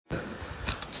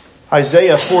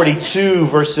Isaiah 42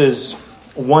 verses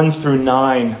 1 through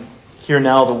 9. Hear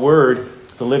now the word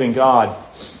of the living God.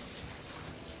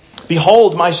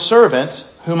 Behold my servant,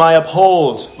 whom I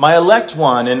uphold, my elect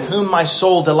one, in whom my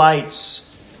soul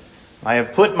delights. I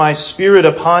have put my spirit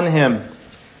upon him.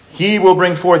 He will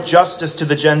bring forth justice to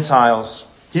the Gentiles.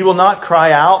 He will not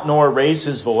cry out, nor raise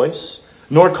his voice,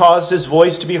 nor cause his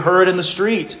voice to be heard in the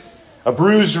street. A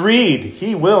bruised reed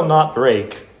he will not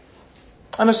break,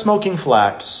 and a smoking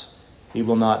flax he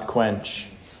will not quench.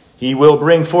 He will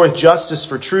bring forth justice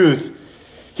for truth.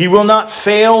 He will not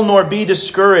fail nor be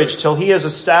discouraged till he has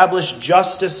established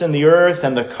justice in the earth,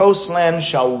 and the coastland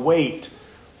shall wait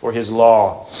for his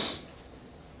law.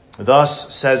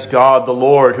 Thus says God the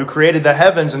Lord, who created the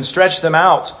heavens and stretched them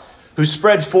out, who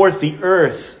spread forth the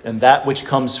earth and that which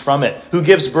comes from it, who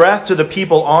gives breath to the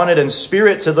people on it and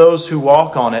spirit to those who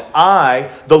walk on it. I,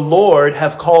 the Lord,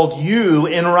 have called you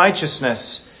in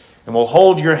righteousness, and will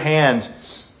hold your hand.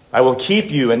 I will keep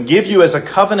you and give you as a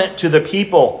covenant to the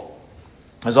people,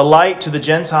 as a light to the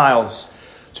Gentiles,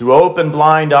 to open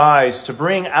blind eyes, to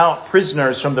bring out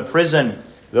prisoners from the prison,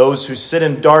 those who sit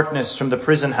in darkness from the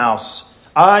prison house.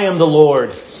 I am the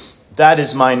Lord, that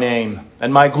is my name,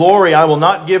 and my glory I will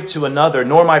not give to another,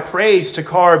 nor my praise to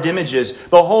carved images.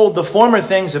 Behold, the former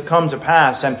things have come to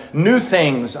pass, and new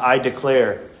things I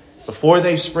declare. Before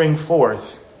they spring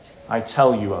forth, I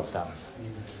tell you of them.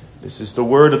 This is the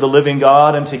word of the living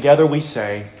God, and together we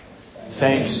say,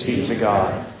 thanks be to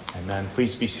God. Amen.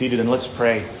 Please be seated and let's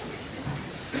pray.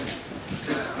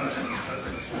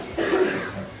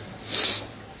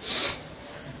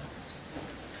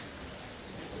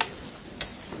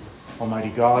 Almighty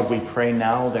God, we pray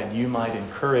now that you might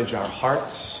encourage our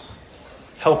hearts.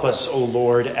 Help us, O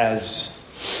Lord, as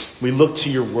we look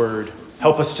to your word.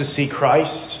 Help us to see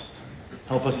Christ.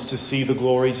 Help us to see the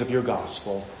glories of your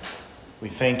gospel. We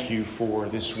thank you for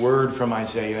this word from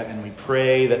Isaiah, and we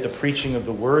pray that the preaching of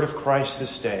the word of Christ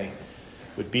this day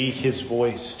would be his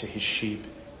voice to his sheep.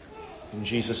 In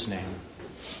Jesus' name,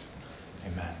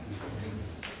 amen.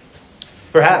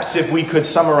 Perhaps if we could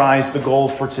summarize the goal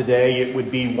for today, it would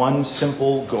be one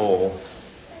simple goal.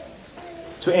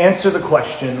 To answer the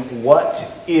question, what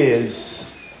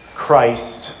is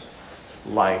Christ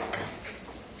like?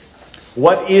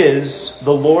 What is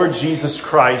the Lord Jesus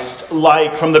Christ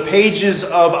like? From the pages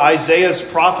of Isaiah's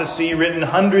prophecy written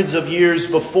hundreds of years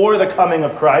before the coming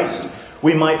of Christ,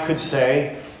 we could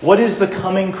say, what is the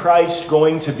coming Christ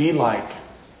going to be like?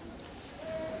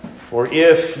 For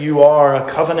if you are a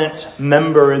covenant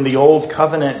member in the old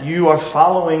covenant, you are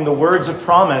following the words of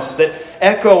promise that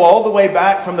echo all the way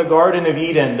back from the Garden of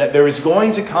Eden, that there is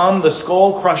going to come the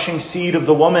skull-crushing seed of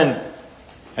the woman.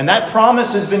 And that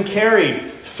promise has been carried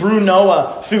through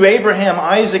Noah, through Abraham,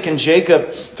 Isaac, and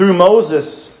Jacob, through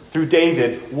Moses, through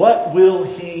David. What will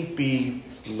he be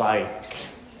like?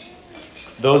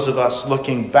 Those of us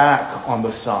looking back on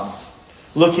the Son,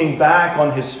 looking back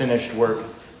on his finished work,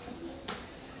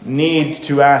 need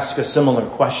to ask a similar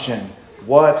question.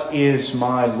 What is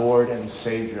my Lord and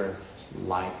Savior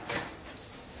like?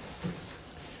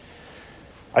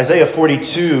 Isaiah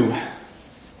 42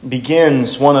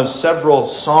 begins one of several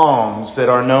songs that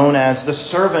are known as the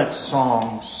servant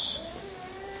songs.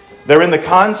 They're in the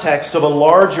context of a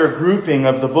larger grouping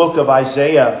of the book of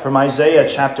Isaiah, from Isaiah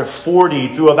chapter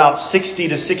 40 through about 60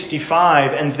 to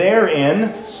 65. And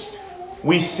therein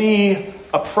we see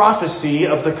a prophecy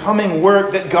of the coming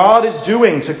work that God is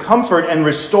doing to comfort and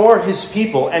restore his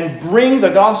people and bring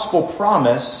the gospel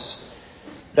promise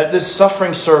that this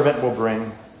suffering servant will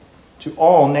bring to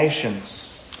all nations.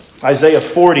 Isaiah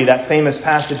 40, that famous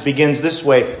passage, begins this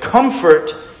way.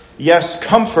 Comfort, yes,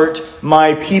 comfort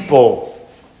my people.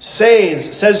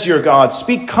 Says your God,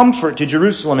 speak comfort to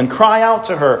Jerusalem and cry out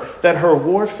to her that her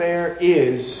warfare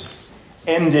is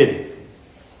ended.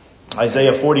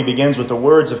 Isaiah 40 begins with the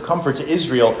words of comfort to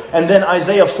Israel. And then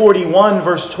Isaiah 41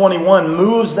 verse 21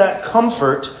 moves that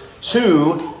comfort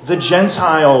to the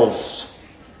Gentiles.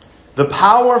 The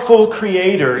powerful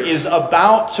Creator is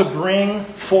about to bring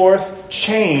forth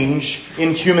change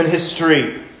in human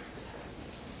history.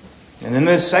 And in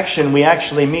this section, we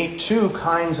actually meet two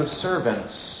kinds of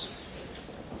servants.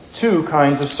 Two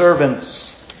kinds of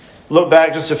servants. Look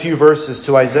back just a few verses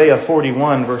to Isaiah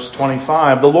 41, verse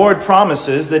 25. The Lord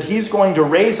promises that he's going to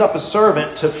raise up a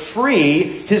servant to free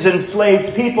his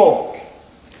enslaved people.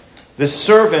 This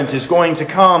servant is going to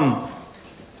come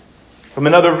from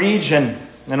another region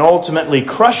and ultimately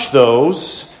crush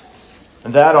those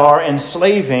that are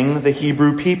enslaving the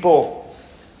Hebrew people.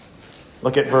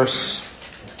 Look at verse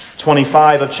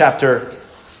 25 of chapter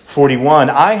 41.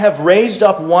 I have raised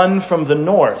up one from the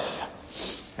north,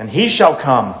 and he shall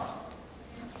come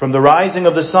From the rising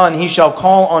of the sun he shall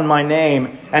call on my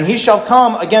name, and he shall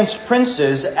come against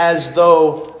princes as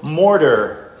though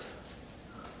mortar,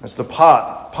 as the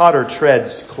potter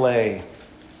treads clay.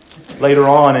 Later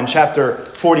on in chapter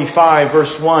 45,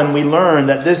 verse 1, we learn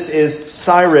that this is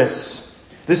Cyrus.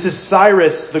 This is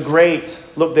Cyrus the Great.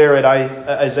 Look there at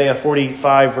Isaiah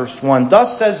 45, verse 1.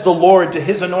 Thus says the Lord to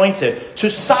his anointed, to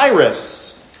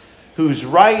Cyrus, whose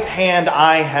right hand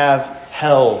I have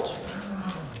held.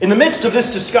 In the midst of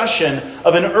this discussion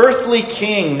of an earthly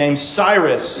king named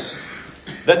Cyrus,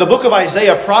 that the book of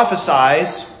Isaiah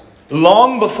prophesies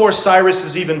long before Cyrus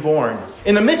is even born.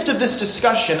 In the midst of this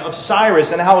discussion of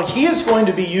Cyrus and how he is going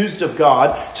to be used of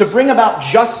God to bring about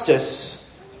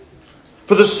justice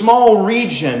for the small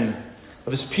region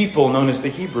of his people known as the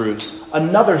Hebrews,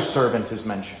 another servant is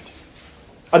mentioned.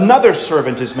 Another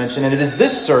servant is mentioned, and it is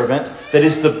this servant that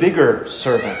is the bigger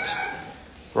servant.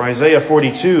 For Isaiah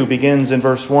 42 begins in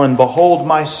verse 1, Behold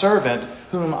my servant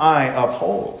whom I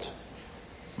uphold,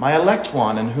 my elect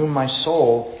one in whom my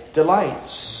soul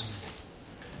delights.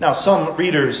 Now, some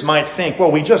readers might think,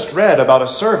 well, we just read about a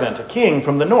servant, a king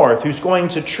from the north, who's going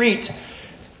to treat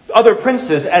other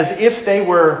princes as if they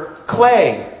were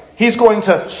clay. He's going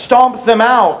to stomp them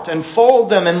out and fold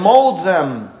them and mold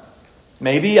them.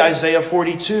 Maybe Isaiah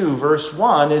 42, verse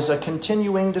 1, is a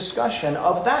continuing discussion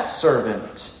of that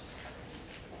servant.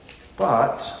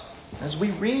 But as we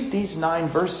read these 9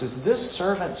 verses, this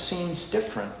servant seems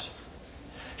different.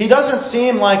 He doesn't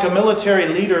seem like a military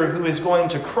leader who is going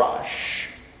to crush.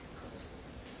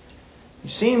 He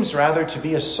seems rather to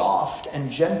be a soft and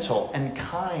gentle and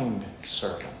kind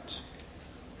servant.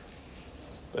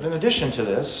 But in addition to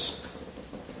this,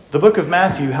 the book of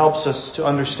Matthew helps us to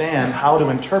understand how to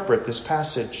interpret this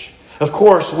passage. Of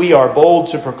course, we are bold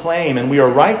to proclaim, and we are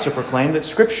right to proclaim, that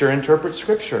Scripture interprets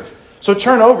Scripture. So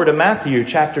turn over to Matthew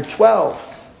chapter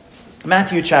 12.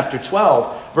 Matthew chapter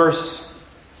 12, verse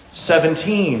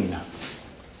 17.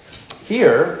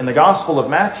 Here, in the Gospel of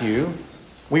Matthew,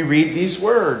 we read these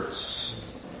words.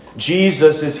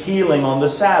 Jesus is healing on the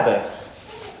Sabbath.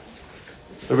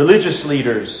 The religious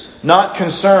leaders, not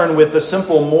concerned with the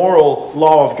simple moral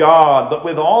law of God, but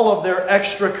with all of their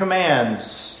extra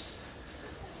commands,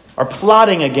 are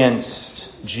plotting against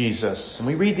Jesus. And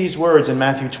we read these words in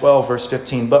Matthew 12, verse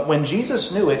 15. But when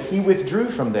Jesus knew it, he withdrew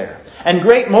from there, and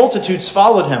great multitudes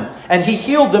followed him, and he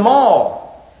healed them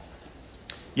all.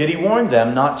 Yet he warned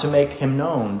them not to make him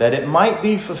known, that it might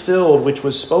be fulfilled which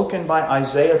was spoken by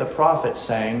Isaiah the prophet,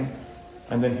 saying,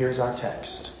 and then here's our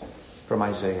text from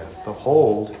Isaiah.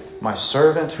 Behold, my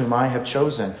servant whom I have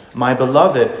chosen, my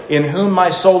beloved, in whom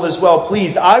my soul is well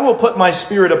pleased. I will put my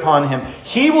spirit upon him.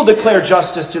 He will declare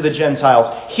justice to the Gentiles.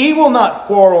 He will not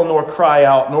quarrel nor cry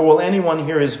out, nor will anyone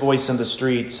hear his voice in the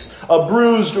streets. A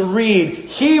bruised reed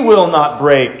he will not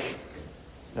break,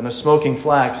 and a smoking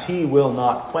flax he will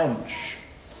not quench.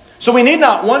 So we need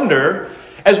not wonder,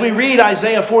 as we read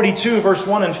Isaiah 42, verse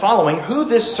 1 and following, who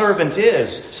this servant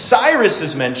is. Cyrus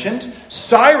is mentioned.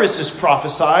 Cyrus is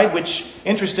prophesied, which,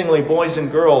 interestingly, boys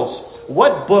and girls,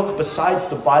 what book besides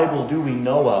the Bible do we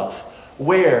know of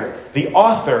where the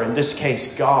author, in this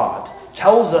case God,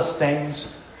 tells us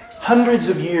things hundreds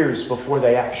of years before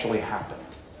they actually happen?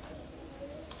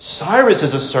 Cyrus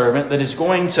is a servant that is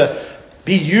going to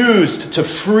be used to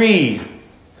free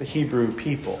the Hebrew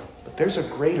people. But there's a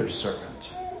greater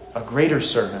servant,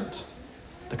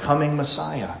 the coming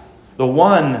Messiah, the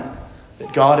one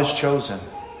that God has chosen.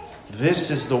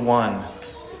 This is the one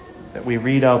that we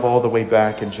read of all the way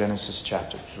back in Genesis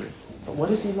chapter 3. But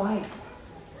what is he like?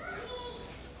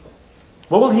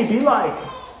 What will he be like?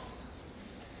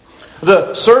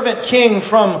 The servant king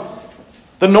from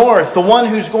the north, the one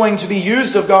who's going to be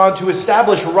used of God to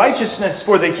establish righteousness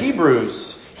for the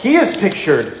Hebrews. He is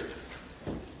pictured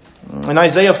in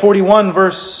Isaiah 41,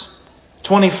 verse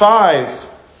 25,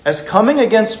 as coming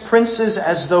against princes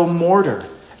as though mortar,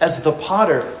 as the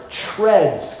potter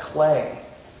treads clay.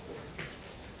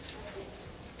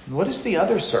 And what is the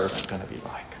other servant going to be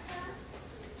like?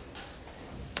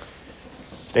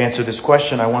 To answer this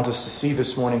question, I want us to see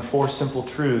this morning 4 simple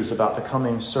truths about the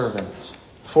coming servant.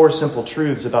 4 simple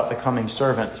truths about the coming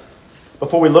servant.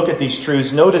 Before we look at these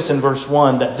truths, notice in verse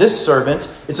 1 that this servant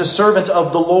is a servant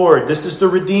of the Lord. This is the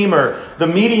Redeemer, the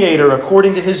mediator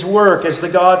according to his work as the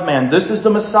God-man. This is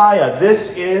the Messiah.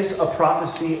 This is a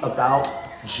prophecy about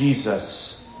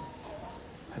Jesus.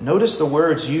 Notice the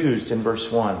words used in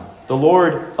verse 1. The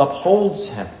Lord upholds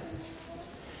him.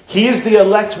 He is the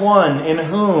elect one in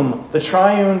whom the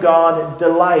triune God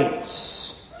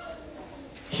delights.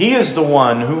 He is the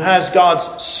one who has God's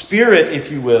Spirit,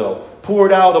 if you will,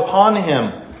 poured out upon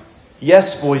him.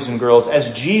 Yes, boys and girls, as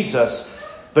Jesus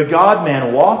the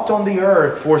God-man, walked on the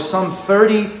earth for some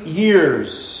 30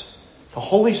 years, the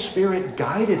Holy Spirit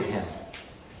guided him.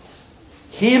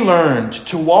 He learned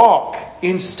to walk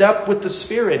in step with the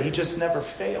Spirit. He just never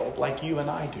failed like you and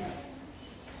I do.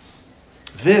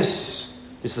 This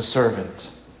is the servant.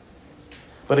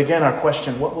 But again, our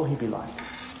question, what will he be like?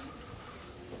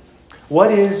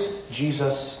 What is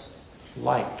Jesus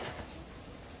like?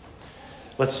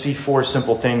 Let's see 4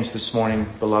 simple things this morning,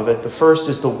 beloved. The first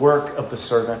is the work of the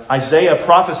servant. Isaiah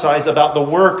prophesies about the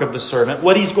work of the servant,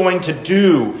 what he's going to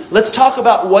do. Let's talk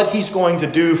about what he's going to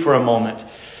do for a moment.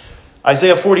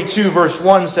 Isaiah 42 verse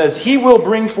 1 says, He will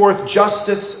bring forth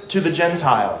justice to the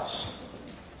Gentiles.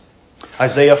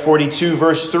 Isaiah 42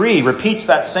 verse 3 repeats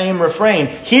that same refrain.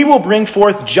 He will bring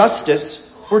forth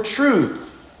justice for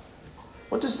truth.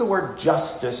 What does the word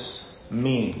justice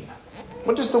mean?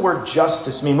 What does the word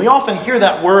justice mean? We often hear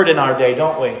that word in our day,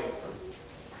 don't we?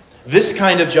 This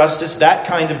kind of justice, that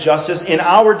kind of justice. In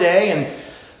our day, in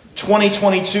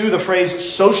 2022, the phrase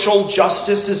social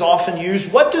justice is often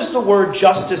used. What does the word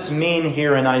justice mean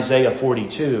here in Isaiah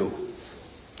 42?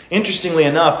 Interestingly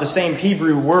enough, the same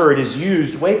Hebrew word is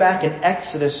used way back in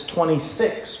Exodus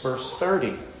 26, verse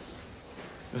 30.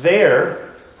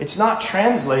 There, it's not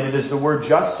translated as the word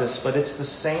justice, but it's the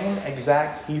same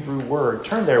exact Hebrew word.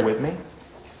 Turn there with me.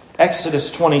 Exodus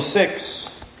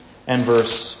 26 and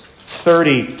verse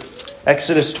 30.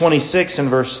 Exodus 26 and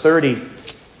verse 30.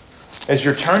 As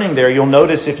you're turning there, you'll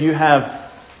notice if you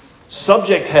have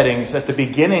subject headings at the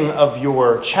beginning of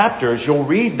your chapters, you'll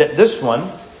read that this one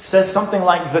says something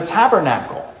like the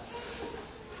tabernacle.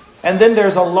 And then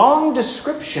there's a long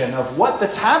description of what the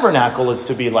tabernacle is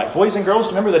to be like. Boys and girls,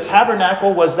 remember the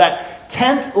tabernacle was that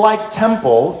tent-like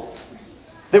temple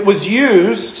that was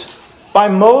used by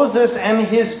Moses and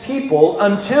his people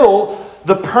until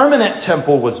the permanent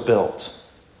temple was built.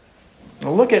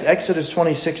 Now look at Exodus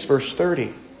 26, verse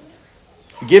 30.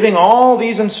 Giving all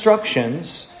these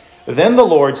instructions, then the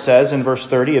Lord says in verse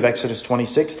 30 of Exodus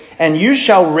 26, And you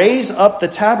shall raise up the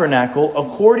tabernacle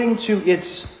according to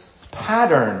its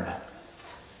pattern,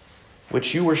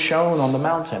 which you were shown on the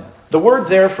mountain. The word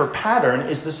there for pattern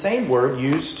is the same word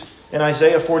used in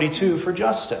Isaiah 42 for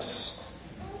justice.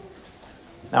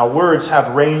 Now, words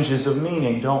have ranges of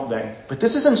meaning, don't they? But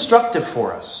this is instructive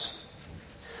for us.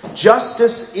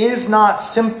 Justice is not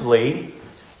simply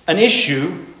an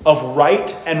issue of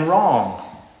right and wrong.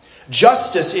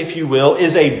 Justice, if you will,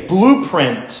 is a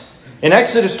blueprint. In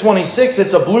Exodus 26,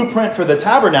 it's a blueprint for the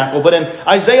tabernacle. But in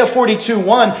Isaiah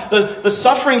 42:1, the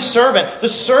suffering servant, the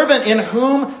servant in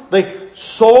whom the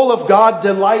soul of God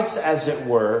delights, as it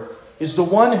were, is the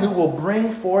one who will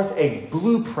bring forth a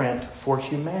blueprint for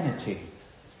humanity.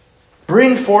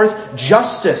 Bring forth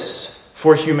justice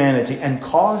for humanity and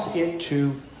cause it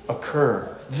to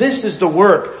occur. This is the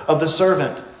work of the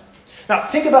servant. Now,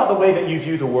 think about the way that you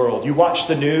view the world. You watch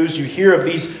the news, you hear of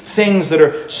these things that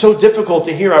are so difficult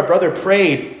to hear. Our brother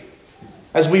prayed,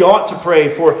 as we ought to pray,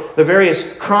 for the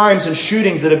various crimes and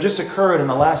shootings that have just occurred in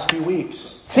the last few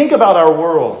weeks. Think about our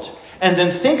world, and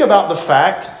then think about the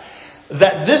fact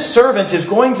that this servant is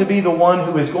going to be the one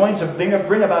who is going to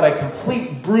bring about a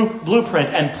complete blueprint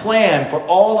and plan for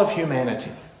all of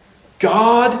humanity.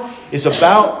 God is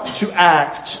about to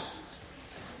act,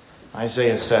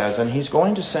 Isaiah says, and He's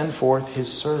going to send forth His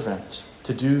servant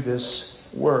to do this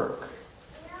work.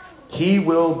 He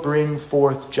will bring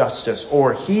forth justice,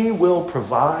 or He will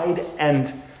provide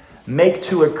and make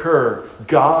to occur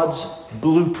God's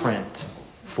blueprint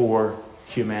for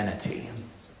humanity.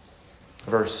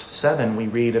 Verse 7, we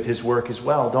read of His work as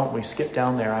well, don't we? Skip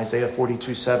down there, Isaiah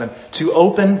 42:7. To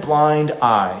open blind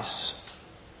eyes,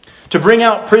 to bring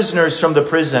out prisoners from the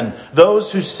prison,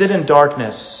 those who sit in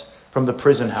darkness from the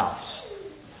prison house.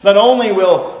 Not only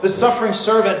will the suffering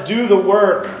servant do the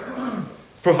work,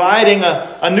 providing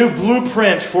a new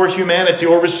blueprint for humanity,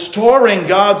 or restoring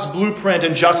God's blueprint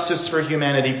and justice for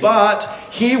humanity, but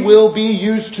He will be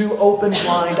used to open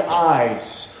blind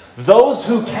eyes. Those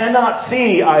who cannot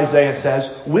see, Isaiah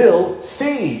says, will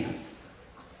see.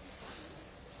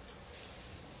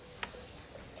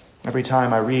 Every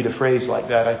time I read a phrase like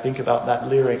that, I think about that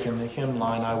lyric in the hymn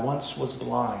line, I once was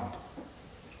blind,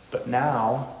 but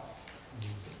now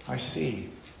I see.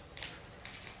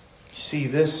 See,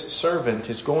 this servant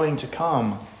is going to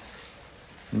come.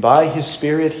 And by His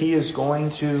Spirit, He is going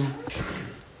to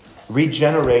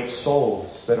regenerate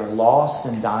souls that are lost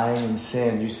and dying in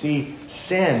sin. You see,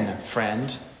 sin,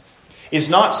 friend, is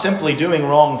not simply doing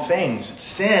wrong things.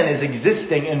 Sin is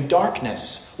existing in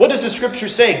darkness. What does the Scripture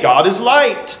say? God is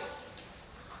light.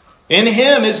 In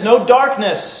Him is no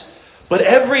darkness. But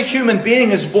every human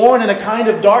being is born in a kind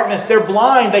of darkness. They're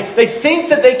blind. They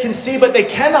think that they can see, but they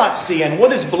cannot see. And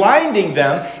what is blinding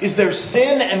them is their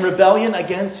sin and rebellion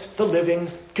against the living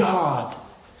God.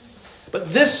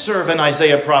 But this servant,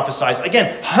 Isaiah prophesies,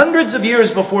 again, hundreds of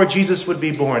years before Jesus would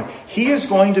be born, he is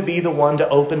going to be the one to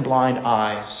open blind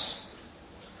eyes.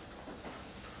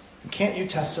 Can't you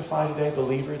testify today,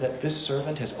 believer, that this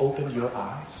servant has opened your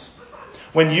eyes?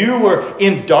 When you were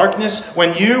in darkness,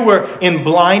 when you were in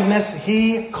blindness,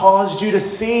 he caused you to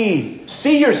see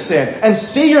your sin and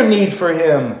see your need for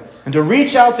him, and to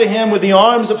reach out to him with the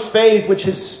arms of faith which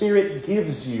his Spirit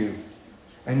gives you,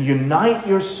 and unite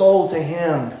your soul to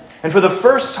him. And for the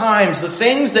first times, the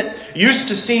things that used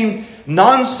to seem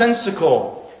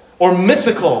nonsensical or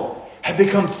mythical have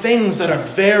become things that are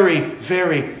very,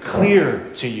 very clear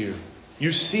to you.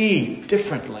 You see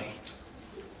differently.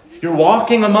 You're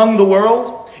walking among the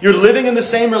world. You're living in the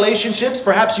same relationships.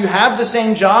 Perhaps you have the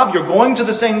same job. You're going to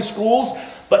the same schools.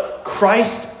 But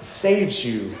Christ saves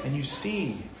you, and you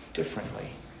see differently.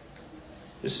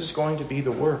 This is going to be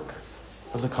the work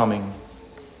of the coming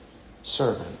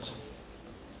servant.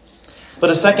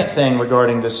 But a second thing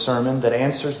regarding this sermon that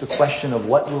answers the question of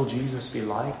what will Jesus be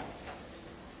like?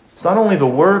 It's not only the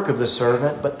work of the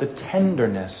servant, but the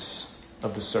tenderness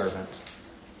of the servant.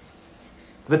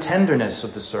 The tenderness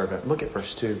of the servant. Look at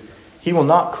verse 2. He will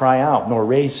not cry out nor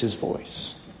raise his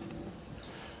voice.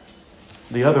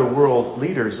 The other world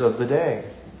leaders of the day,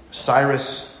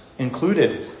 Cyrus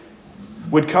included,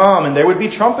 would come, and there would be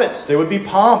trumpets, there would be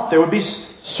pomp, there would be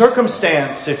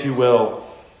circumstance, if you will.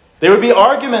 There would be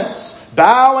arguments.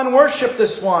 Bow and worship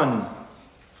this one.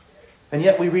 And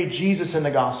yet we read Jesus in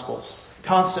the Gospels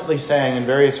constantly saying in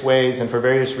various ways and for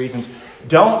various reasons,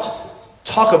 don't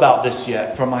talk about this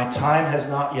yet, for my time has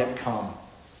not yet come.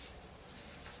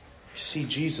 You see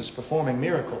Jesus performing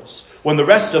miracles when the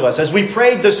rest of us, as we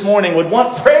prayed this morning, would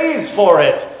want praise for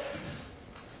it.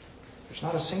 There's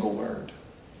not a single word.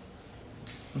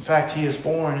 In fact, he is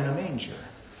born in a manger,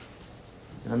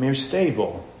 in a mere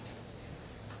stable.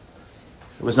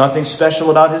 There was nothing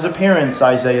special about his appearance,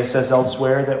 Isaiah says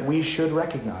elsewhere, that we should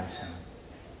recognize him.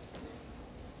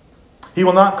 He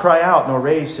will not cry out nor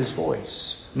raise his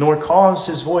voice, nor cause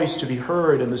his voice to be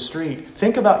heard in the street.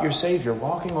 Think about your Savior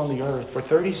walking on the earth for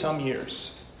 30-some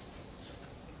years.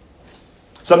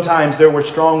 Sometimes there were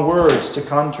strong words to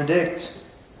contradict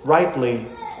rightly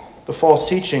the false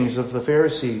teachings of the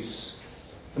Pharisees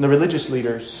and the religious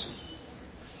leaders.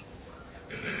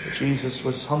 But Jesus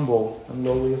was humble and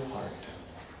lowly of heart.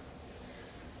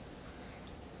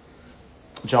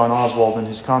 John Oswald, in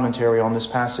his commentary on this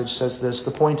passage, says this: the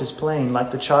point is plain.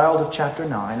 Like the child of chapter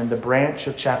 9 and the branch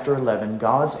of chapter 11,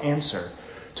 God's answer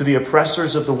to the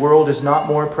oppressors of the world is not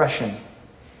more oppression,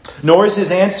 nor is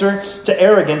his answer to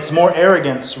arrogance more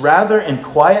arrogance. Rather, in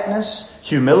quietness,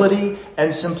 humility,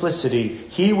 and simplicity,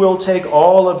 he will take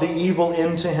all of the evil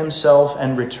into himself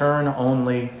and return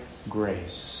only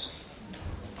grace.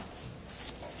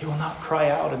 He will not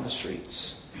cry out in the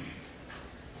streets.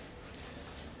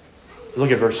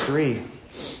 Look at verse 3.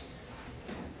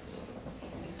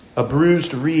 A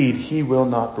bruised reed he will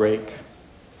not break.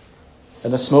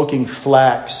 And a smoking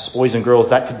flax, boys and girls,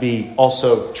 that could be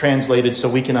also translated so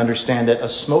we can understand it. A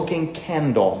smoking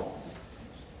candle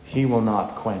he will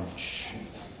not quench.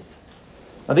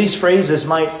 Now these phrases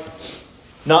might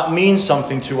not mean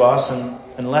something to us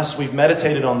unless we've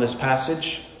meditated on this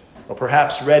passage, or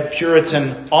perhaps read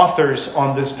Puritan authors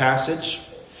on this passage.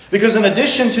 Because in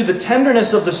addition to the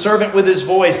tenderness of the servant with his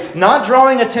voice, not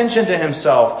drawing attention to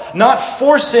himself, not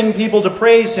forcing people to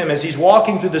praise him as he's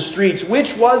walking through the streets,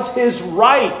 which was his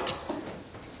right,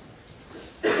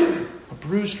 a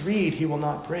bruised reed he will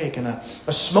not break, and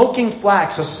a smoking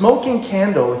flax, a smoking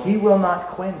candle he will not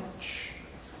quench.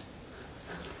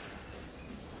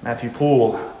 Matthew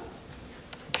Poole,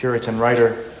 a Puritan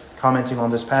writer, commenting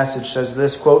on this passage, says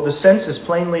this, quote, the sense is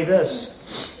plainly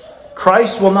this: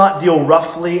 Christ will not deal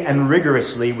roughly and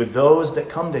rigorously with those that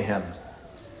come to him,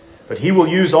 but he will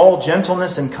use all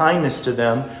gentleness and kindness to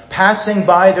them, passing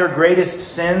by their greatest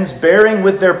sins, bearing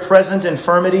with their present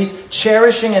infirmities,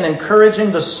 cherishing and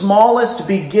encouraging the smallest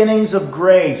beginnings of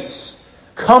grace,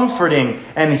 comforting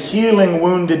and healing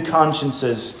wounded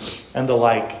consciences, and the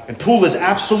like. And Poole is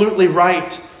absolutely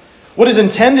right. What is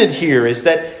intended here is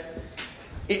that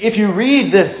if you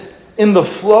read this in the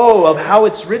flow of how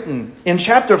it's written, in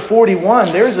chapter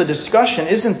 41, there is a discussion,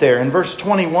 isn't there, in verse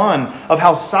 21, of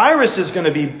how Cyrus is going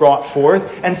to be brought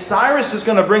forth, and Cyrus is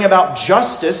going to bring about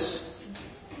justice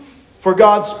for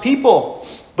God's people,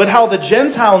 but how the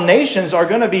Gentile nations are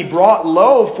going to be brought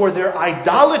low for their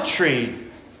idolatry.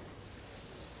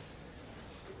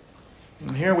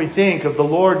 And here we think of the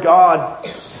Lord God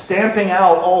stamping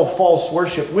out all false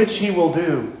worship, which He will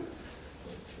do.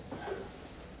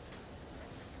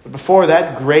 But before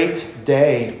that great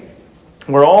day,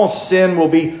 where all sin will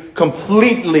be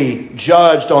completely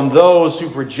judged on those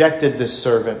who've rejected this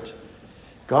servant,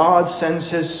 God sends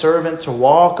His servant to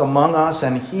walk among us,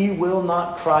 and He will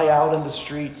not cry out in the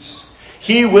streets.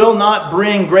 He will not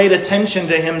bring great attention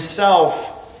to Himself.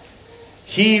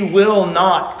 He will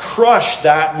not crush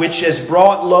that which is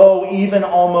brought low, even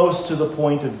almost to the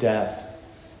point of death.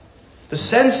 The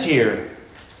sense here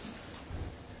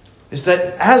is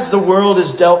that as the world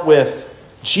is dealt with,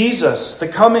 Jesus, the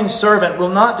coming servant, will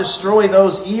not destroy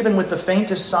those even with the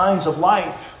faintest signs of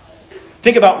life.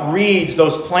 Think about reeds,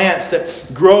 those plants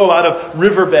that grow out of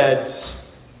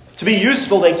riverbeds. To be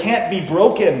useful, they can't be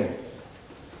broken.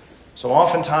 So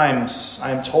oftentimes,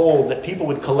 I am told that people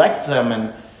would collect them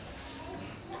and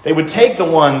they would take the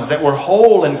ones that were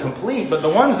whole and complete, but the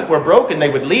ones that were broken they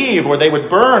would leave, or they would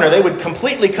burn, or they would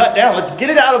completely cut down. Let's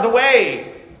get it out of the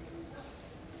way.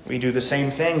 We do the same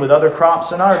thing with other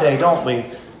crops in our day, don't we?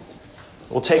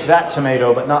 We'll take that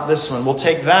tomato, but not this one. We'll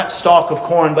take that stalk of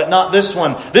corn, but not this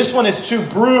one. This one is too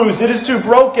bruised. It is too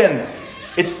broken.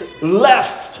 It's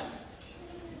left.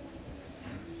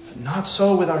 Not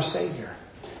so with our Savior.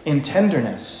 In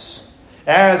tenderness,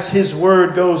 as His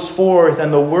word goes forth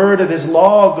and the word of His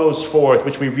law goes forth,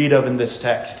 which we read of in this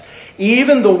text,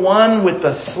 even the one with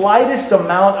the slightest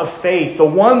amount of faith, the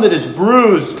one that is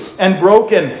bruised and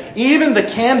broken, even the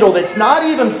candle that's not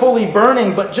even fully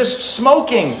burning but just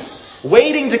smoking,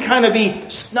 waiting to kind of be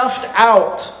snuffed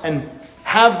out and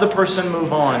have the person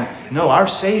move on. No, our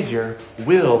Savior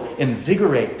will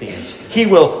invigorate these. He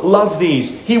will love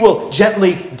these. He will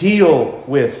gently deal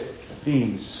with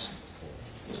these.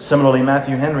 Similarly,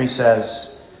 Matthew Henry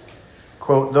says,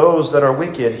 quote, "Those that are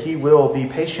wicked He will be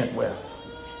patient with.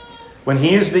 When He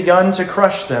has begun to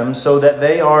crush them so that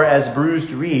they are as bruised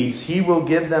reeds, He will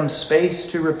give them space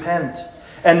to repent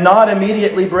and not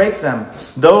immediately break them,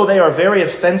 though they are very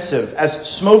offensive as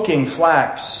smoking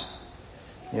flax.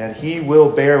 Yet He will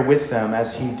bear with them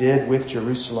as He did with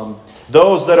Jerusalem.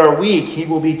 Those that are weak He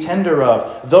will be tender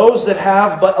of. Those that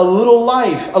have but a little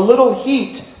life, a little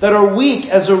heat, that are weak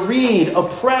as a reed,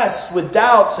 oppressed with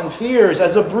doubts and fears,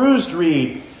 as a bruised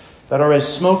reed, that are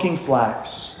as smoking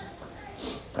flax,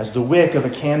 as the wick of a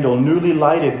candle newly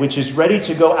lighted, which is ready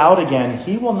to go out again.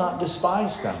 He will not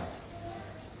despise them,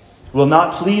 will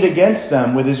not plead against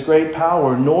them with His great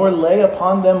power, nor lay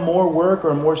upon them more work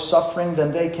or more suffering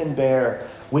than they can bear,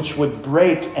 which would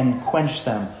break and quench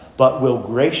them, but will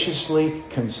graciously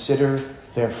consider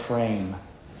their frame."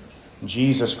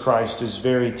 Jesus Christ is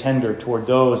very tender toward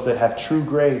those that have true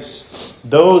grace,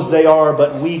 those they are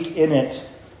but weak in it,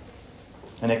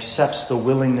 and accepts the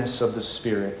willingness of the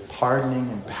Spirit, pardoning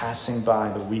and passing by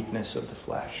the weakness of the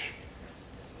flesh.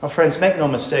 Now, friends, make no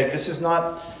mistake, this is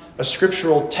not a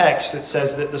scriptural text that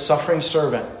says that the suffering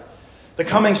servant, the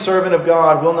coming servant of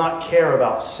God, will not care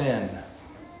about sin.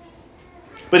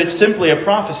 But it's simply a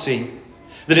prophecy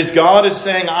that as God is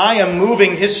saying, I am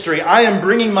moving history, I am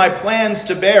bringing my plans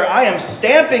to bear, I am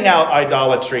stamping out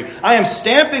idolatry, I am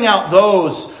stamping out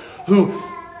those who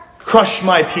crush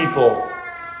my people.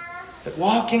 That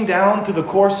walking down through the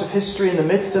course of history in the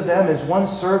midst of them is one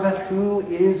servant who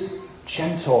is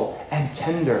gentle and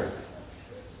tender.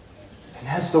 And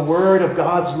as the word of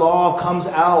God's law comes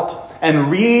out and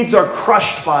reeds are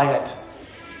crushed by it,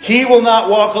 He will not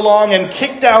walk along and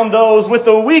kick down those with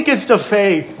the weakest of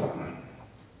faith,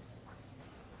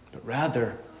 but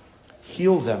rather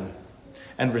heal them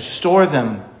and restore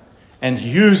them and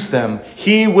use them.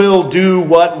 He will do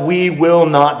what we will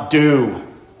not do.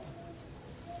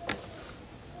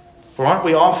 For aren't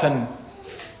we often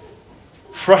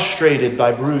frustrated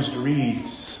by bruised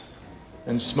reeds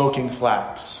and smoking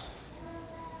flax?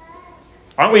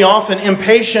 Aren't we often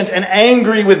impatient and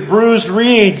angry with bruised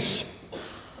reeds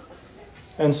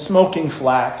and smoking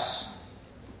flax?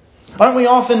 Aren't we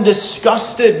often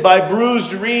disgusted by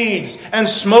bruised reeds and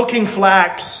smoking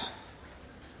flax?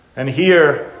 And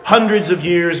here, hundreds of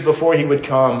years before He would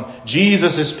come,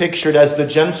 Jesus is pictured as the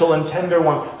gentle and tender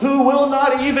one who will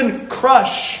not even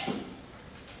crush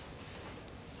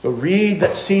the reed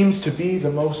that seems to be the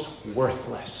most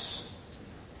worthless.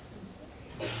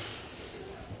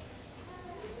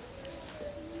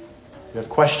 You have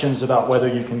questions about whether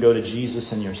you can go to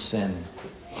Jesus in your sin,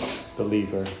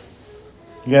 believer.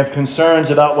 You have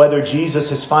concerns about whether Jesus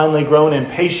has finally grown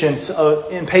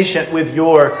impatient with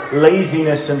your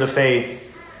laziness in the faith.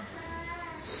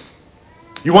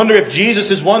 You wonder if Jesus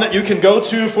is one that you can go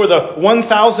to for the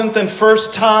 1,000th and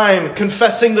first time,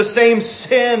 confessing the same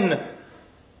sin.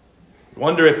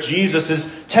 Wonder if Jesus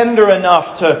is tender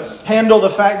enough to handle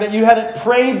the fact that you haven't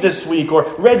prayed this week or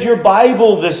read your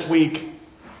Bible this week.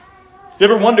 You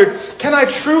ever wondered, can I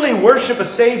truly worship a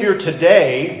Savior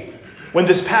today when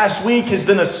this past week has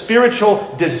been a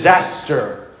spiritual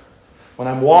disaster? When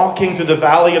I'm walking through the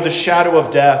valley of the shadow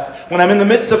of death, when I'm in the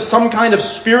midst of some kind of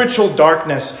spiritual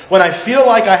darkness, when I feel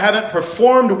like I haven't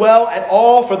performed well at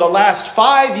all for the last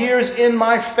 5 years in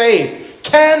my faith,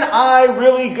 can I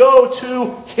really go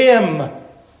to Him?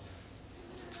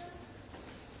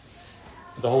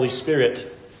 The Holy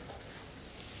Spirit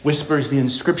whispers the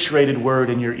inscripturated word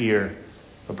in your ear,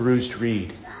 a bruised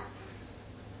reed.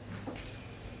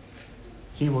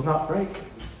 He will not break.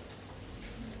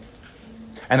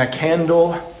 And a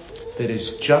candle that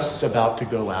is just about to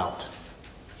go out,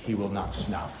 He will not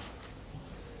snuff.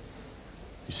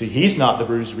 You see, He's not the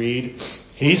bruised reed.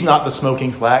 He's not the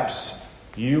smoking flax.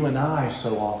 You and I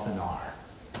so often are.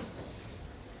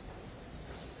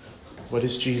 What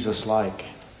is Jesus like?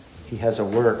 He has a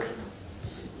work,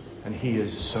 and He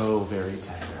is so very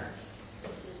tender.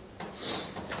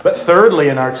 But thirdly,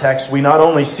 in our text, we not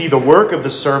only see the work of the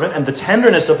servant and the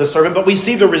tenderness of the servant, but we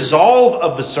see the resolve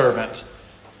of the servant.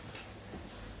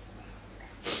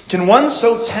 Can one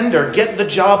so tender get the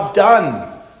job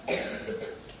done?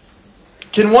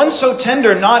 Can one so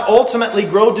tender not ultimately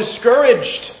grow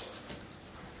discouraged?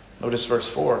 Notice verse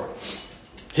 4.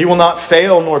 He will not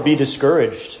fail nor be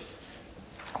discouraged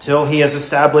till He has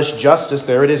established justice,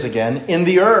 there it is again, in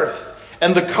the earth.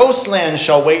 And the coastland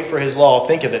shall wait for His law.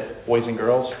 Think of it, boys and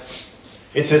girls.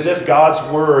 It's as if God's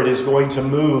word is going to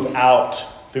move out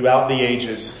throughout the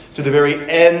ages to the very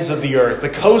ends of the earth, the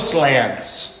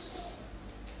coastlands.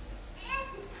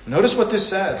 Notice what this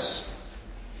says.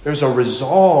 There's a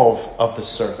resolve of the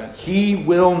servant. He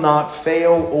will not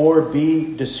fail or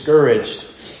be discouraged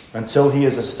until He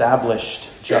has established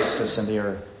justice in the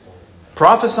earth.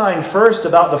 Prophesying first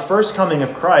about the first coming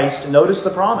of Christ, notice the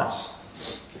promise.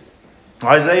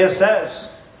 Isaiah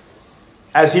says,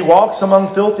 as He walks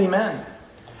among filthy men,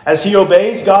 as He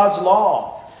obeys God's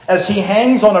law, as He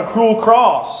hangs on a cruel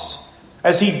cross,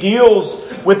 as He deals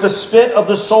with the spit of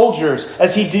the soldiers,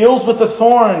 as He deals with the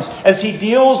thorns, as He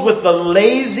deals with the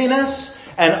laziness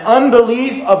and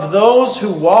unbelief of those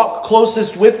who walk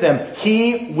closest with Him,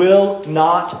 He will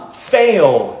not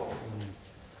fail.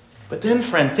 But then,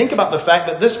 friend, think about the fact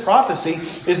that this prophecy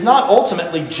is not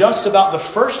ultimately just about the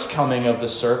first coming of the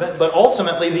servant, but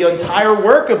ultimately the entire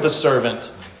work of the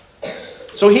servant.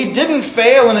 So He didn't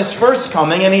fail in His first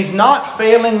coming, and He's not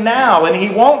failing now, and He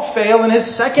won't fail in His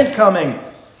second coming.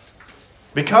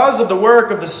 Because of the work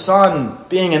of the Son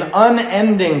being an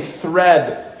unending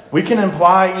thread, we can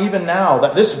imply even now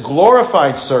that this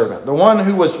glorified servant, the one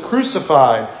who was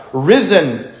crucified,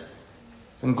 risen,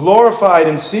 and glorified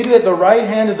and seated at the right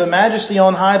hand of the Majesty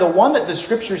on high, the one that the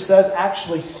Scripture says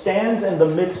actually stands in the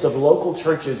midst of local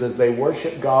churches as they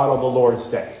worship God on the Lord's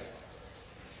Day.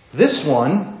 This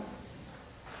one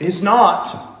is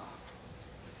not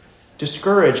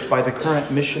discouraged by the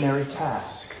current missionary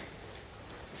task.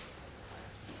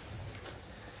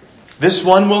 This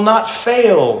one will not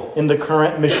fail in the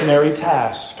current missionary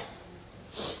task.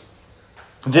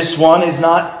 This one is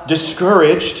not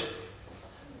discouraged,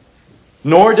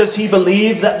 nor does he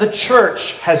believe that the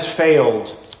church has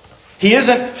failed. He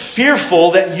isn't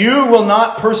fearful that you will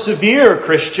not persevere,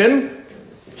 Christian.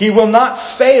 He will not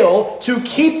fail to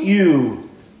keep you.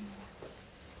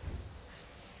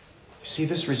 You see,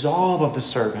 this resolve of the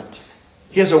servant,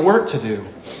 he has a work to do.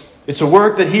 It's a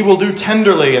work that he will do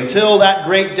tenderly until that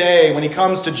great day when he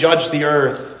comes to judge the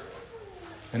earth.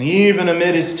 And even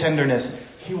amid his tenderness,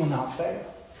 he will not fail.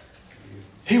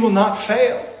 He will not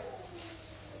fail.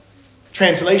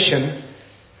 Translation,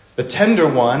 the tender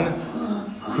one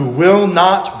who will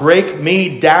not break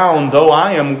me down, though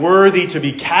I am worthy to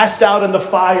be cast out in the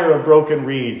fire of broken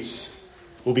reeds,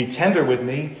 will be tender with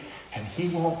me, and he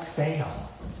won't fail.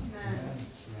 Amen.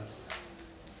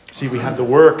 See, we have the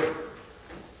work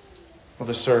of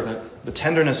the servant, the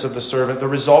tenderness of the servant, the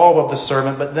resolve of the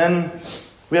servant, but then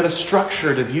we have a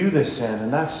structure to view this in,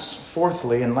 and that's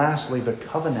fourthly and lastly the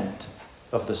covenant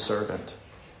of the servant.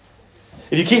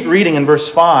 If you keep reading in verse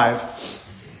 5,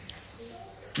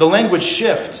 the language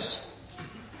shifts.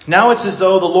 Now it's as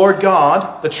though the Lord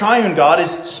God, the triune God,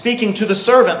 is speaking to the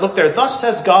servant. Look there. Thus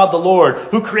says God the Lord,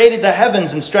 who created the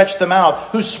heavens and stretched them out,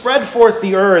 who spread forth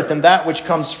the earth and that which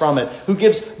comes from it, who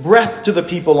gives breath to the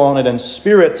people on it and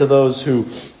spirit to those who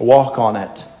walk on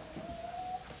it.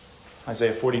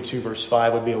 Isaiah 42 verse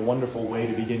 5 would be a wonderful way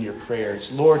to begin your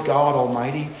prayers. Lord God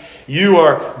Almighty, you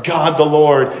are God the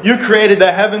Lord. You created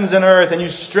the heavens and earth and you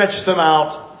stretched them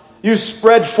out. You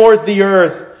spread forth the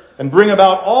earth. and bring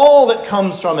about all that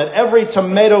comes from it. Every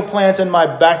tomato plant in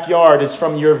my backyard is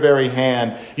from your very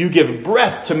hand. You give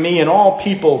breath to me and all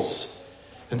peoples,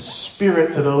 and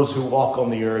spirit to those who walk on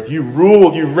the earth. You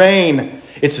rule, you reign.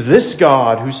 It's this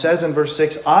God who says in verse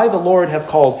 6, I, the Lord, have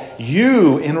called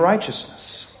you in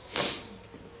righteousness,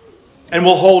 and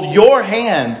will hold your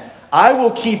hand. I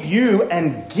will keep you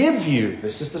and give you,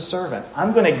 this is the servant,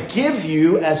 I'm going to give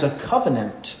you as a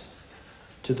covenant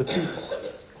to the people,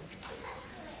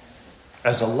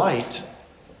 as a light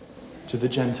to the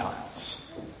Gentiles.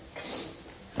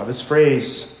 Now this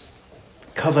phrase,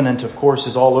 covenant, of course,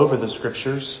 is all over the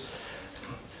Scriptures.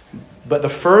 But the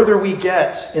further we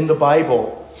get in the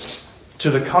Bible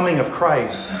to the coming of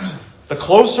Christ, the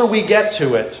closer we get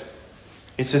to it,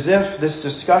 it's as if this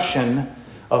discussion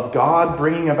of God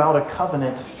bringing about a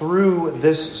covenant through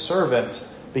this servant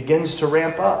begins to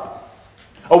ramp up.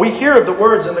 Oh, we hear of the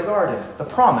words in the garden, the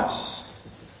promise.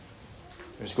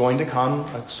 There's going to come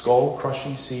a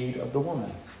skull-crushing seed of the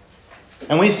woman.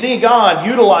 And we see God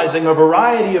utilizing a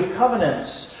variety of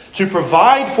covenants to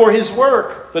provide for his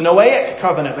work. The Noahic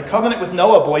covenant, the covenant with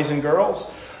Noah, boys and girls.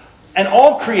 And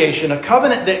all creation, a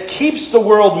covenant that keeps the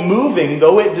world moving,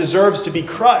 though it deserves to be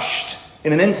crushed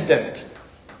in an instant.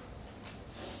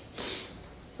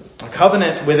 A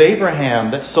covenant with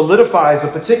Abraham that solidifies a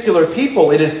particular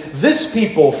people. It is this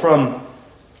people from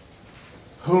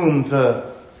whom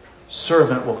the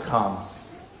servant will come.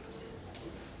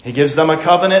 He gives them a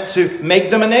covenant to make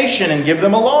them a nation and give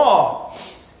them a law.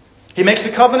 He makes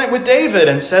a covenant with David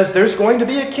and says there's going to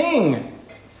be a king.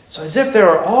 So as if there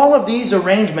are all of these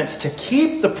arrangements to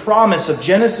keep the promise of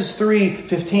Genesis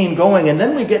 3:15 going. And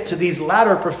then we get to these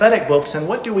latter prophetic books, and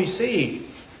what do we see?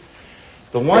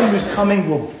 The one who's coming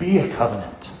will be a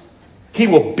covenant. He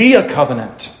will be a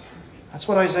covenant. That's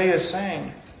what Isaiah is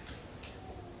saying.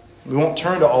 We won't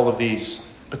turn to all of these.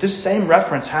 But this same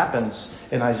reference happens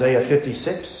in Isaiah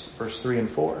 56, verse 3 and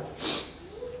 4.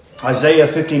 Isaiah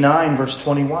 59, verse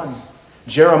 21.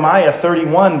 Jeremiah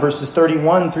 31, verses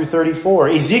 31 through 34.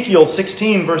 Ezekiel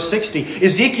 16, verse 60.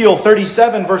 Ezekiel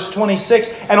 37, verse 26.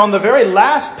 And on the very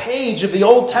last page of the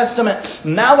Old Testament,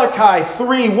 Malachi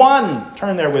 3:1.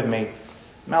 Turn there with me.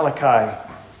 Malachi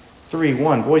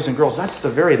 3:1. Boys and girls, that's the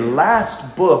very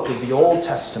last book of the Old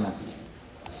Testament.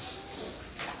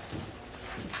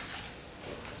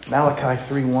 Malachi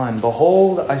 3:1.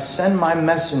 Behold, I send my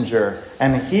messenger,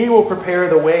 and he will prepare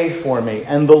the way for me.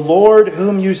 And the Lord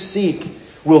whom you seek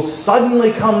will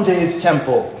suddenly come to his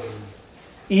temple,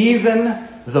 even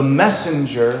the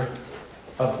messenger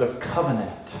of the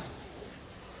covenant.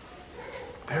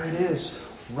 There it is,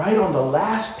 right on the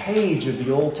last page of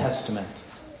the Old Testament.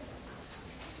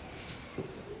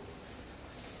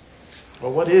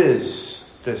 Well, what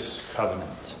is this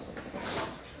covenant?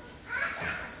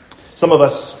 Some of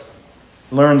us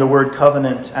learn the word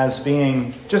covenant as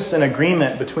being just an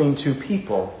agreement between two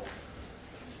people.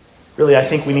 Really, I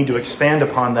think we need to expand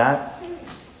upon that.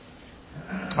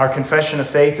 Our Confession of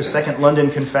Faith, the Second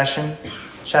London Confession,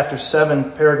 chapter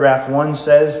 7, paragraph 1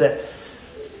 says that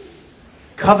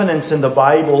covenants in the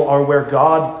Bible are where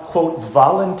God, quote,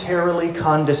 voluntarily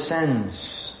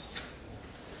condescends.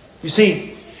 You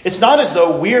see, it's not as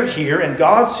though we're here and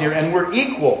God's here and we're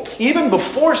equal. Even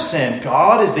before sin,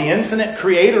 God is the infinite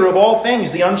creator of all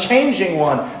things, the unchanging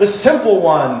one, the simple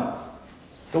one,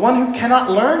 the one who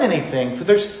cannot learn anything, for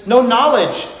there's no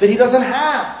knowledge that he doesn't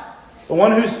have, the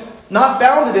one who's not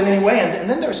bounded in any way. And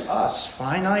then there's us,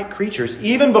 finite creatures.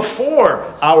 Even before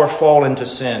our fall into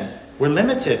sin, we're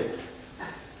limited.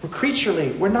 We're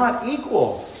creaturely. We're not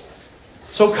equal.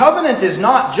 So covenant is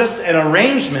not just an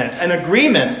arrangement, an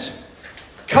agreement.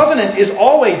 Covenant is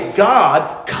always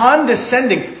God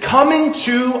condescending, coming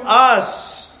to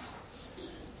us,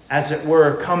 as it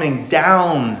were, coming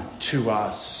down to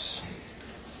us,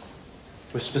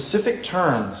 with specific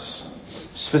terms,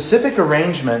 specific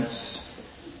arrangements,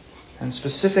 and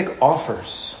specific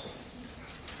offers.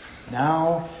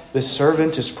 Now, this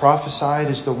servant is prophesied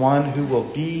as the one who will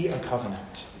be a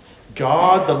covenant.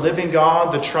 God, the living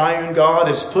God, the triune God,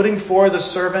 is putting forth the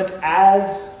servant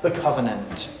as the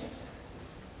covenant.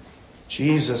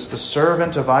 Jesus, the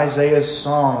servant of Isaiah's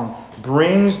song,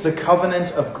 brings the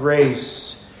covenant of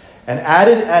grace. And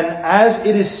as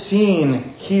it is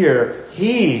seen here,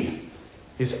 he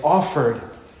is offered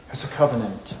as a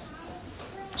covenant.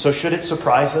 So should it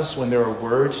surprise us when there are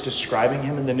words describing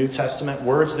him in the New Testament,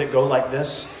 words that go like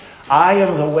this? I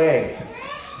am the way,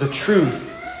 the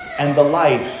truth, and the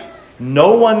life.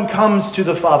 No one comes to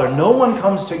the Father, no one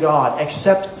comes to God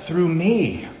except through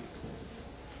me.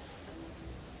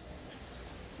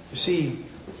 You see,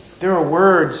 there are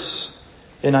words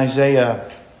in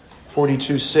Isaiah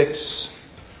 42:6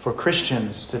 for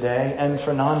Christians today and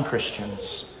for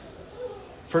non-Christians.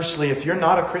 Firstly, if you're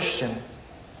not a Christian,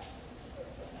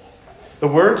 the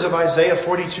words of Isaiah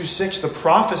 42:6, the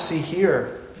prophecy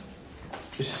here,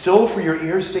 is still for your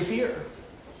ears to hear.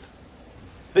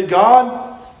 That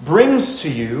God brings to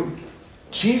you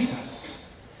Jesus.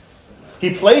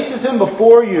 He places him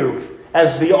before you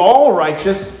as the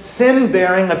all-righteous,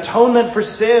 sin-bearing atonement for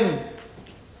sin.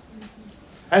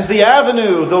 As the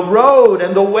avenue, the road,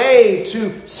 and the way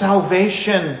to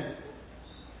salvation.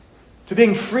 To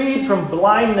being freed from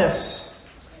blindness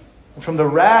and from the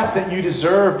wrath that you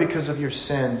deserve because of your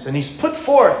sins. And he's put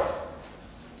forth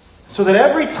so that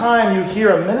every time you hear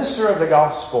a minister of the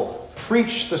gospel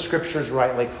preach the Scriptures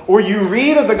rightly, or you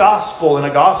read of the gospel in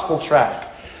a gospel tract,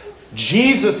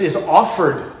 Jesus is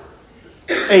offered.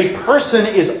 A person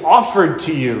is offered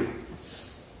to you.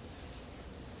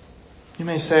 You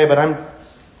may say, but I'm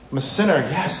a sinner.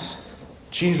 Yes,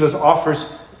 Jesus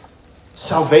offers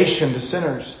salvation to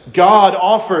sinners. God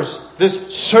offers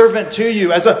this servant to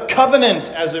you as a covenant,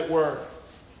 as it were.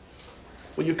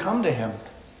 Will you come to him?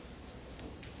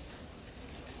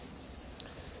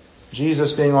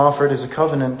 Jesus being offered as a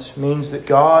covenant means that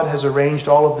God has arranged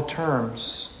all of the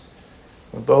terms.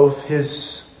 Both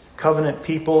his covenant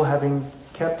people having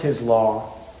kept his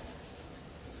law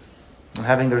and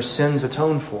having their sins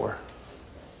atoned for.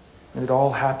 And it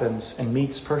all happens and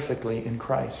meets perfectly in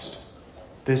Christ.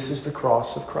 This is the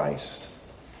cross of Christ.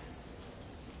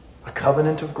 A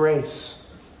covenant of grace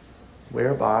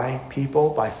whereby people,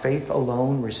 by faith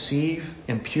alone, receive,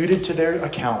 imputed to their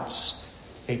accounts,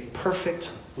 a perfect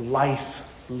life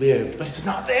lived. But it's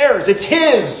not theirs, it's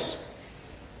his.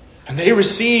 And they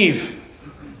receive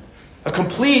a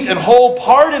complete and whole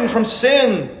pardon from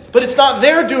sin. But it's not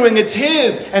their doing, it's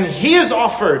his. And he is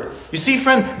offered. You see,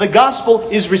 friend, the gospel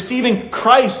is receiving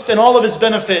Christ and all of his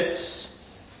benefits.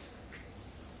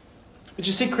 But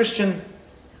you see, Christian,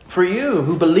 for you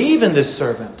who believe in this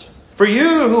servant, for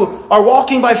you who are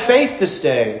walking by faith this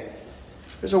day,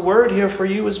 there's a word here for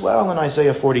you as well in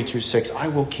Isaiah 42:6. I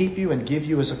will keep you and give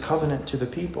you as a covenant to the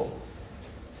people.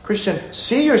 Christian,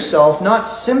 see yourself not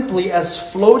simply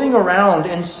as floating around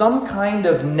in some kind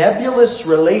of nebulous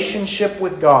relationship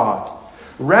with God.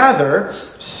 Rather,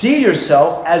 see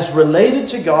yourself as related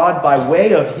to God by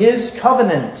way of his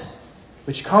covenant,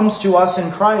 which comes to us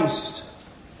in Christ.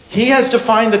 He has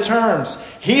defined the terms.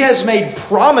 He has made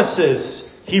promises.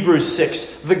 Hebrews 6.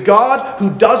 The God who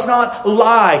does not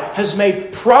lie has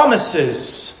made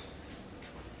promises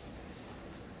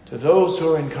to those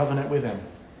who are in covenant with him.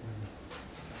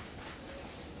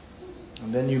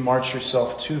 And then you march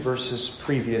yourself 2 verses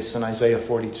previous in Isaiah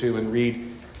 42 and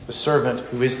read, the servant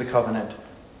who is the covenant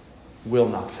will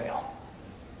not fail.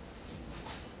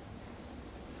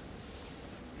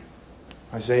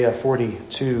 Isaiah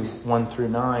 42, 1 through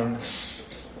 9,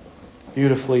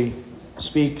 beautifully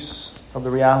speaks of the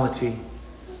reality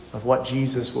of what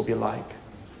Jesus will be like.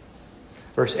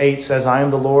 Verse 8 says, I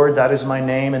am the Lord, that is my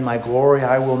name, and my glory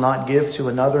I will not give to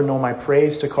another, nor my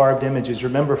praise to carved images.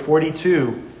 Remember,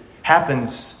 42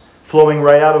 happens flowing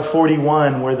right out of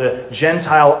 41, where the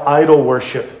Gentile idol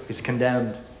worship is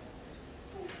condemned.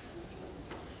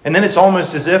 And then it's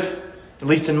almost as if, at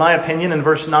least in my opinion, in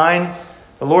verse 9,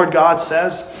 the Lord God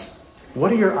says, what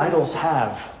do your idols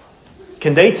have?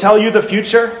 Can they tell you the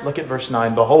future? Look at verse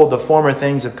 9. Behold, the former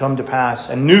things have come to pass,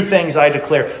 and new things I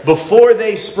declare. Before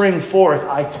they spring forth,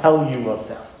 I tell you of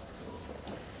them.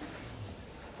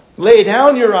 Lay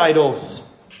down your idols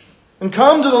and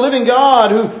come to the living God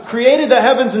who created the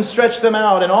heavens and stretched them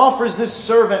out and offers this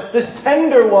servant, this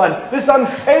tender one, this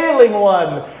unfailing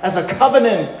one, as a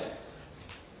covenant.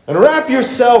 And wrap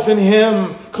yourself in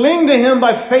him. Cling to him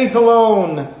by faith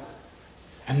alone.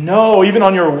 And know, even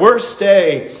on your worst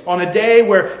day, on a day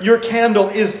where your candle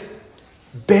is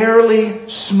barely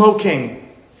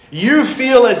smoking, you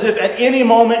feel as if at any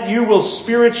moment you will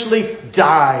spiritually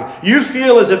die. You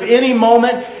feel as if any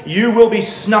moment you will be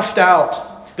snuffed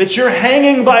out. That you're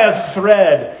hanging by a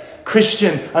thread,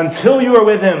 Christian, until you are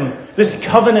with him. This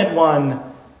covenant one,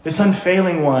 this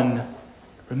unfailing one.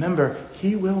 Remember,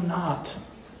 he will not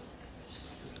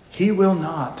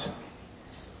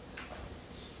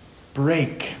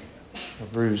break a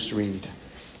bruised reed.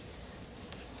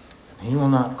 He will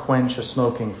not quench a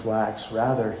smoking flax.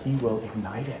 Rather, he will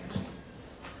ignite it.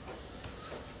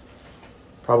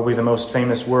 Probably the most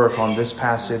famous work on this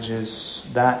passage is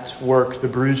that work, The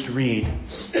Bruised Reed,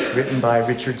 written by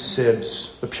Richard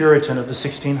Sibbes, the Puritan of the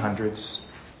 1600s.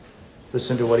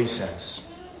 Listen to what he says.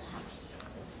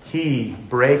 He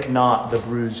brake not the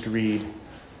bruised reed,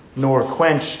 nor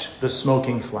quenched the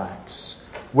smoking flax.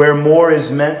 where more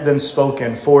is meant than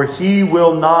spoken. For he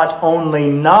will not only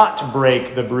not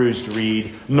break the bruised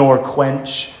reed, nor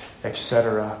quench,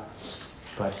 etc.,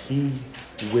 but he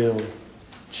will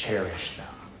cherish them.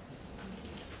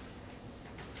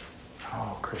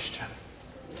 Oh, Christian,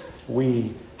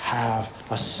 we have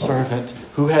a servant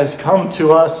who has come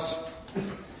to us,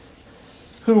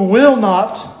 who will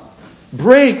not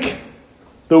break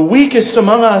the weakest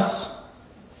among us.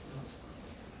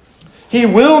 He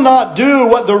will not do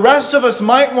what the rest of us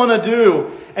might want to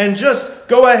do and just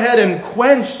go ahead and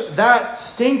quench that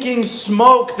stinking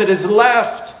smoke that is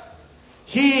left.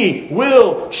 He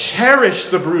will cherish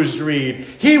the bruised reed.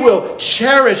 He will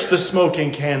cherish the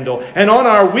smoking candle. And on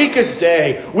our weakest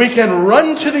day, we can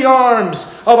run to the arms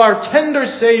of our tender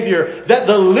Savior that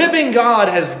the living God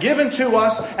has given to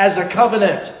us as a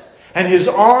covenant. And His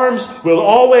arms will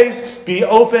always be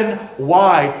open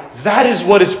wide. That is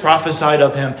what is prophesied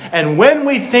of Him. And when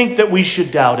we think that we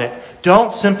should doubt it,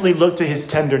 don't simply look to His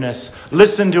tenderness.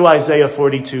 Listen to Isaiah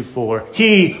 42:4.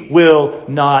 He will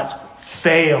not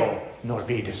fail nor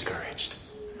be discouraged.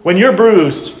 When you're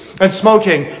bruised and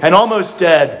smoking and almost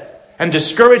dead and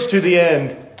discouraged to the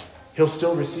end, He'll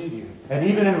still receive you. And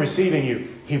even in receiving you,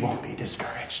 He won't be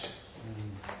discouraged.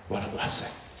 What a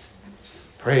blessing.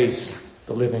 Praise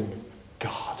the living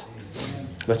God.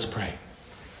 Let's pray.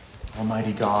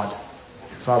 Almighty God,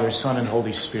 Father, Son, and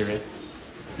Holy Spirit,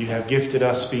 You have gifted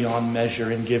us beyond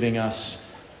measure in giving us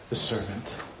the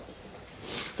servant,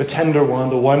 the tender one,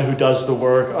 the one who does the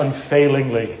work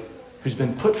unfailingly, who's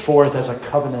been put forth as a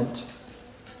covenant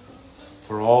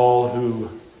for all who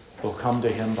will come to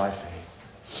Him by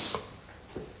faith.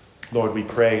 Lord, we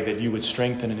pray that You would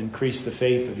strengthen and increase the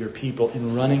faith of Your people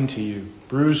in running to You,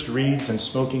 bruised reeds and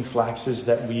smoking flaxes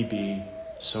that we be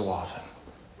so often.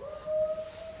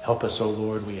 Help us, O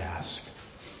Lord, we ask.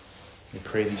 We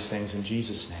pray these things in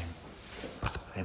Jesus' name.